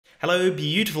Hello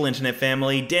beautiful internet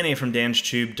family, Dan here from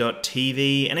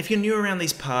DansTube.TV, and if you're new around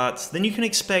these parts, then you can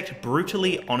expect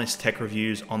brutally honest tech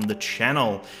reviews on the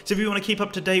channel. So if you want to keep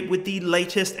up to date with the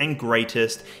latest and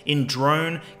greatest in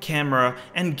drone, camera,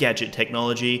 and gadget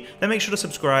technology, then make sure to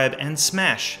subscribe and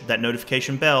smash that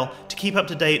notification bell to keep up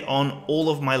to date on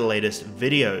all of my latest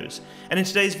videos. And in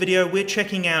today's video, we're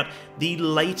checking out the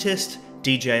latest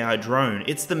DJI drone.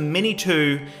 It's the Mini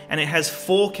 2, and it has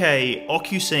 4K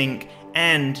OcuSync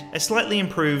and a slightly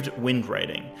improved wind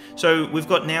rating. So we've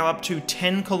got now up to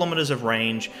 10 kilometers of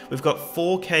range, we've got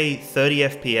 4K 30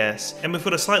 FPS, and we've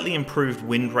got a slightly improved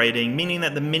wind rating, meaning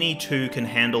that the Mini 2 can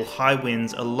handle high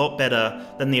winds a lot better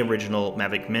than the original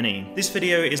Mavic Mini. This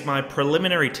video is my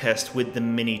preliminary test with the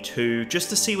Mini 2, just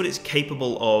to see what it's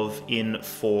capable of in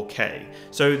 4K.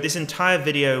 So this entire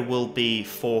video will be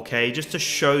 4K, just to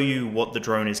show you what the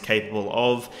drone is capable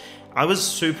of. I was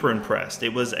super impressed.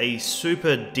 It was a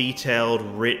super detailed,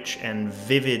 rich, and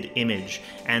vivid image,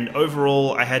 and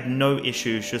overall I had no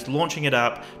issues just launching it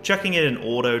up, chucking it in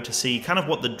auto to see kind of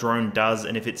what the drone does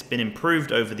and if it's been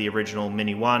improved over the original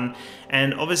Mini 1.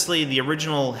 And obviously the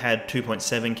original had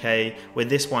 2.7K, where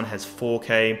this one has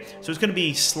 4K, so it's going to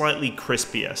be slightly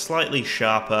crispier, slightly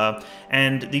sharper,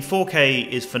 and the 4K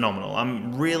is phenomenal.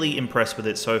 I'm really impressed with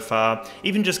it so far,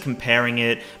 even just comparing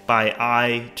it by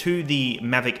eye to the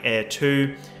Mavic Air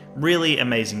 2. Really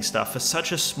amazing stuff. For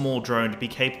such a small drone to be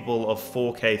capable of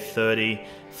 4K 30,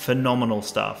 phenomenal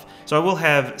stuff. So I will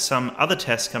have some other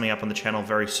tests coming up on the channel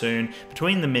very soon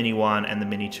between the Mini 1 and the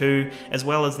Mini 2, as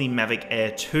well as the Mavic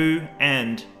Air 2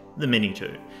 and the Mini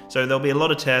 2. So there'll be a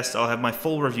lot of tests. I'll have my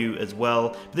full review as well.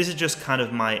 But this is just kind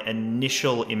of my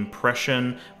initial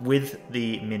impression with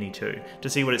the Mini 2, to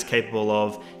see what it's capable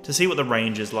of, to see what the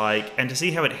range is like, and to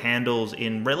see how it handles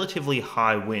in relatively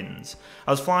high winds.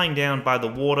 I was flying down by the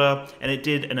water, and it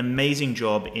did an amazing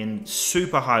job in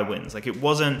super high winds. Like, it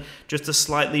wasn't just a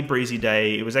slightly breezy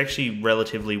day, it was actually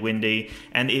relatively windy,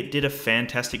 and it did a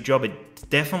fantastic job. It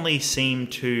definitely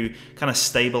seemed to kind of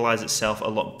stabilize itself a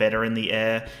lot better in the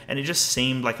air, and it just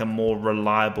seemed like a more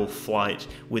reliable flight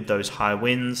with those high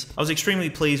winds. I was extremely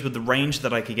pleased with the range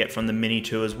that I could get from the Mini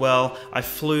 2 as well. I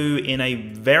flew in a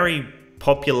very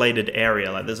populated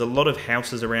area, like there's a lot of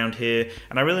houses around here,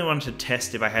 and I really wanted to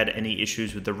test if I had any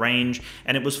issues with the range,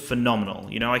 and it was phenomenal.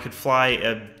 You know, I could fly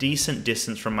a decent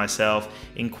distance from myself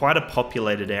in quite a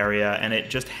populated area, and it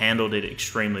just handled it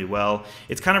extremely well.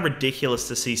 It's kind of ridiculous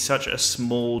to see such a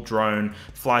small drone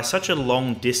fly such a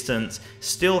long distance,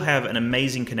 still have an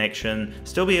amazing connection,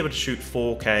 still be able to shoot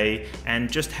 4K, and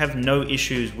just have no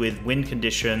issues with wind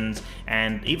conditions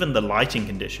and even the lighting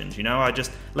conditions. You know, I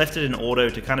just left it in auto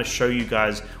to kind of show you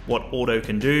guys what auto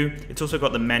can do. It's also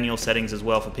got the manual settings as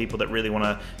well for people that really want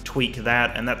to tweak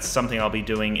that, and that's something I'll be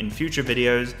doing in future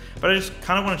videos. But I just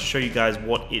kind of wanted to show you guys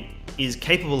what it is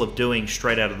capable of doing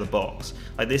straight out of the box.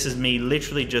 Like, this is me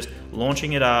literally just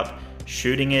launching it up,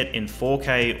 shooting it in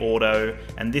 4K auto,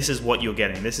 and this is what you're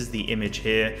getting. This is the image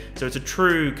here. So it's a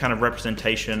true kind of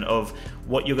representation of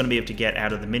what you're going to be able to get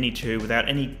out of the Mini 2 without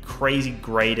any crazy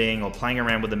grading or playing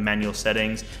around with the manual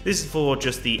settings. This is for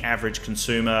just the average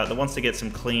consumer that wants to get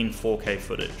some clean 4K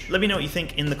footage. Let me know what you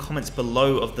think in the comments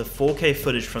below of the 4K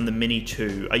footage from the Mini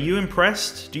 2. Are you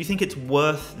impressed? Do you think it's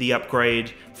worth the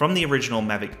upgrade from the original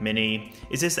Mavic Mini?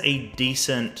 Is this a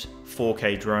decent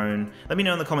 4K drone? Let me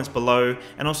know in the comments below,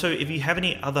 and also if you have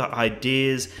any other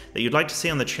ideas that you'd like to see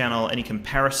on the channel, any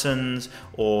comparisons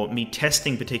or me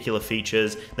testing particular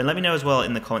features, then let me know as well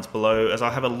in the comments below, as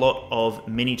I'll have a lot of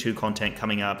Mini 2 content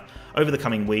coming up over the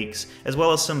coming weeks, as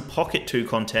well as some Pocket 2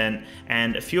 content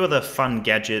and a few other fun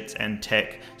gadgets and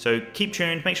tech. So keep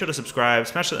tuned, make sure to subscribe,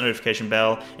 smash that notification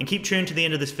bell, and keep tuned to the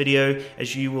end of this video,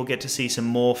 as you will get to see some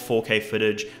more 4K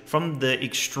footage from the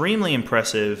extremely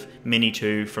impressive Mini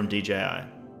 2 from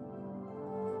DJI.